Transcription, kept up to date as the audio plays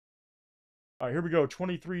All right, here we go.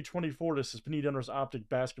 23-24. This is Panini Donruss Optic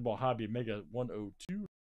Basketball Hobby Mega 102.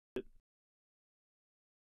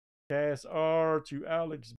 Cass R to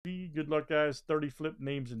Alex B. Good luck, guys. 30 flip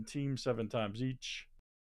names and teams 7 times each.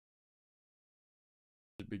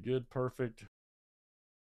 Should be good. Perfect.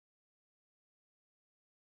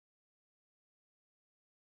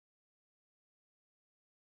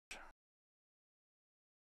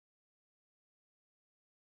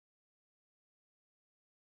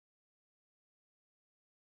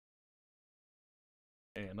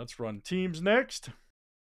 And let's run teams next.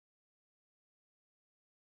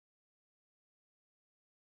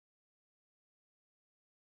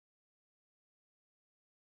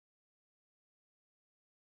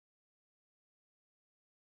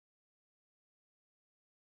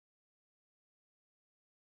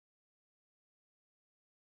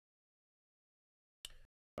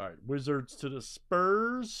 All right, Wizards to the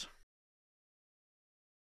Spurs.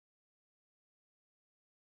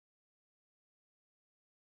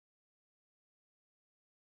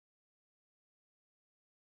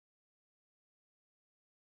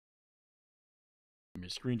 Let me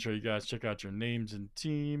screenshot you guys. Check out your names and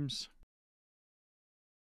teams.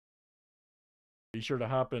 Be sure to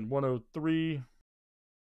hop in 103.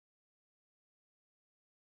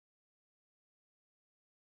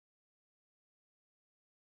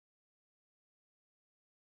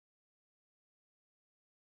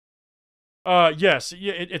 Yes,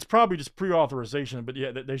 yeah, it's probably just pre-authorization, but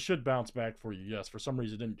yeah, they should bounce back for you. Yes, for some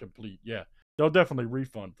reason it didn't complete. Yeah, they'll definitely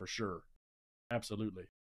refund for sure. Absolutely.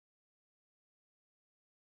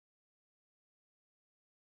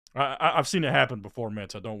 I've seen it happen before,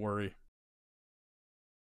 Meta. Don't worry,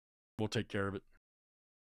 we'll take care of it.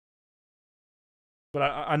 But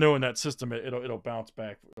I know in that system it'll bounce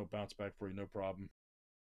back. It'll bounce back for you, no problem.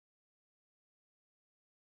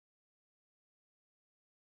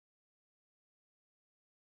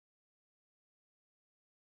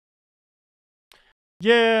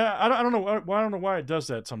 Yeah, I don't know. I don't know why it does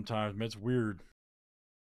that sometimes. Man, it's weird.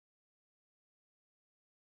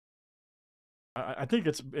 I think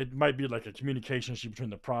it might be like a communication issue between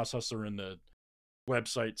the processor and the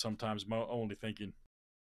website. Sometimes, my only thinking.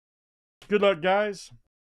 Good luck, guys.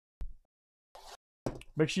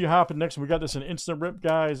 Make sure you hop in next. We got this in instant rip,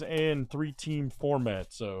 guys, and 3-team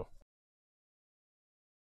format. So.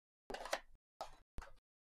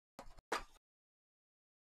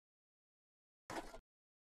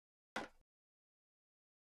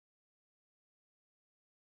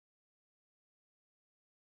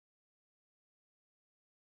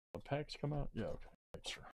 The packs come out? Yeah, okay.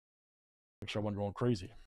 Make sure I wasn't going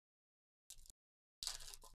crazy.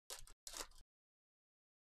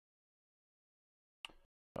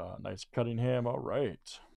 Nice Cunningham. All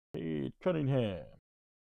right. Hey, Cunningham.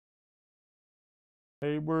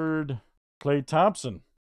 Hayward. Klay Thompson.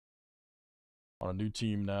 On a new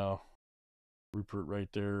team now. Rupert right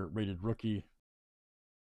there. Rated rookie.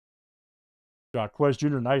 Jacquez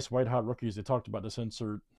Jr. Nice white hot rookies. They talked about this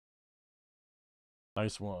insert.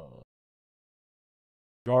 Nice one.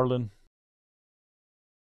 Garland.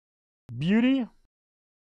 Beauty.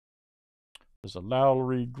 There's a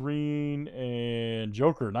Lowry, Green, and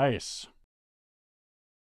Joker. Nice.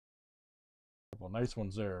 Couple nice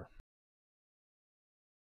ones there.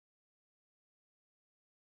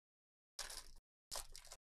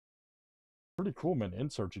 Pretty cool, man.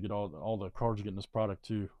 Insert, you get all the cards you get in this product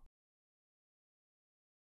too.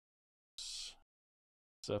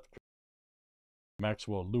 Seth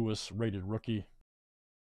Maxwell Lewis, rated rookie.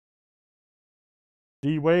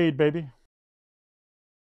 D Wade, baby.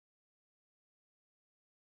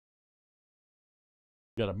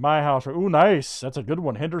 Got a My House. Ooh, nice. That's a good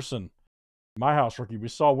one. Henderson. My House rookie. We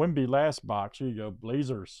saw Wimby last box. Here you go.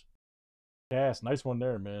 Blazers. Yes, nice one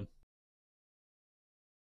there, man.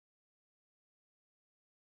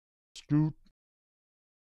 Scoot.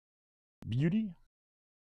 Beauty.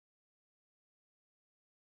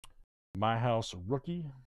 My House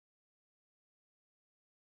rookie.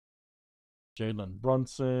 Jalen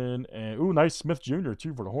Brunson. And, ooh, nice Smith Jr.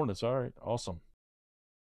 too for the Hornets. All right, awesome.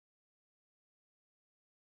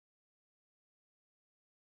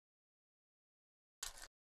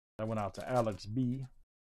 That went out to Alex B.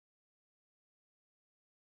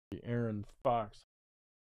 The Aaron Fox.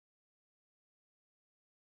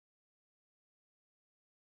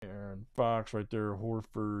 Aaron Fox right there.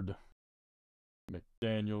 Horford.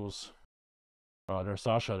 McDaniels. Oh, there's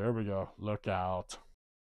Sasha. There we go. Look out.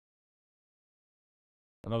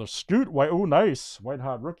 Another Scoot. White. Oh, nice. White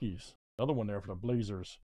hot rookies. Another one there for the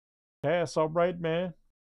Blazers. Cass, all right, man.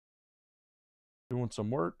 Doing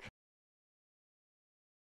some work.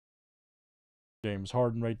 James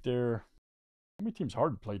Harden right there. How many teams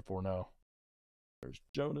Harden played for now? There's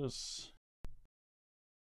Jonas.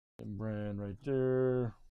 And Brand right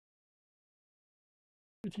there.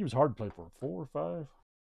 How many teams Harden played for? 4 or 5?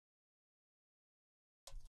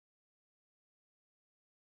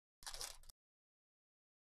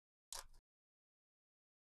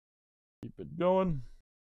 Keep it going.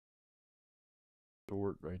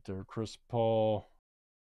 Short right there. Chris Paul.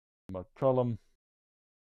 McCollum.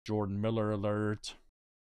 Jordan Miller alert.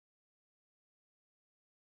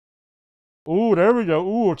 Ooh, there we go.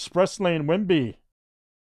 Ooh, Express Lane Wimby.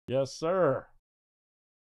 Yes, sir.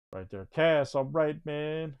 Right there. Cass, all right,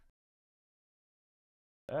 man.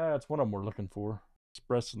 That's one of them we're looking for.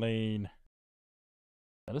 Express Lane.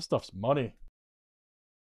 Man, this stuff's money.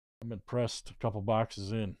 I'm impressed. A couple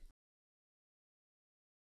boxes in.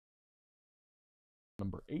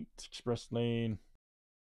 Number 8, Express Lane.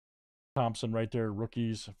 Thompson right there.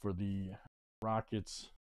 Rookies for the Rockets.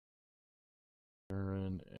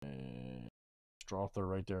 Aaron and Strother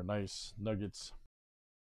right there. Nice. Nuggets.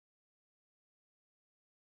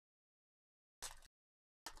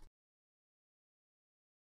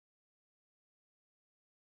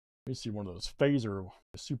 Let me see one of those phaser,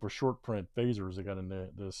 super short print phasers they got in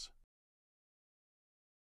this.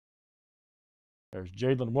 There's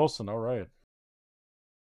Jalen Wilson. All right.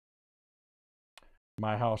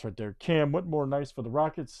 My house right there. Cam Whitmore. Nice for the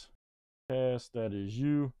Rockets. Cass, that is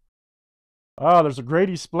you. Ah, there's a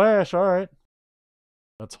Grady splash. All right.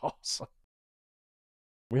 That's awesome.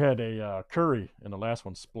 We had a Curry in the last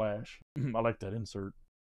one splash. I like that insert.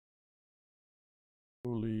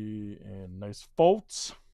 Holy and nice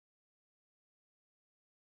Fultz.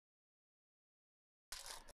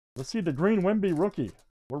 Let's see the green Wemby rookie.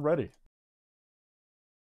 We're ready.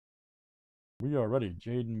 We are ready.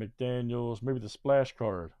 Jaden McDaniels. Maybe the splash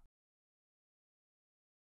card.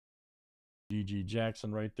 G.G.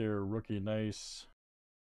 Jackson right there. Rookie. Nice.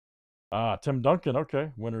 Ah, Tim Duncan.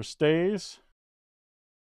 Okay. Winner stays.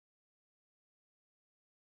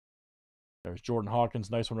 There's Jordan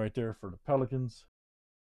Hawkins. Nice one right there for the Pelicans.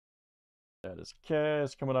 That is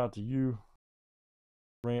Cass coming out to you.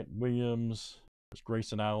 Grant Williams. There's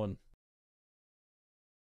Grayson Allen.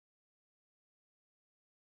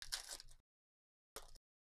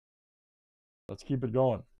 Let's keep it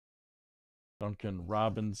going. Duncan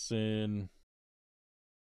Robinson.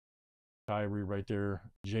 Kyrie right there.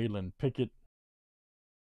 Jalen Pickett.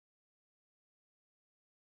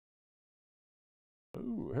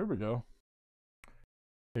 Ooh, here we go.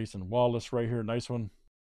 Jason Wallace right here. Nice one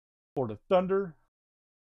for the Thunder.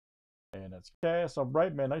 And that's Cass. All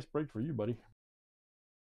right, man. Nice break for you, buddy.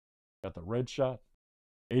 Got the red shot.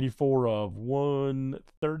 84 of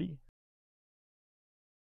 130.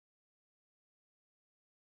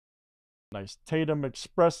 Nice Tatum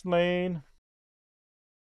Express Lane.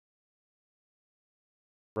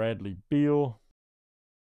 Bradley Beal.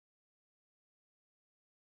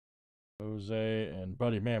 Jose and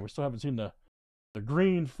Buddy. Man, we still haven't seen the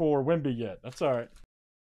green for Wemby yet. That's all right.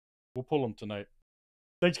 We'll pull them tonight.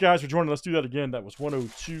 Thanks, guys, for joining. Let's do that again. That was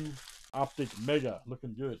 102 Optic Mega.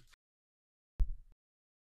 Looking good.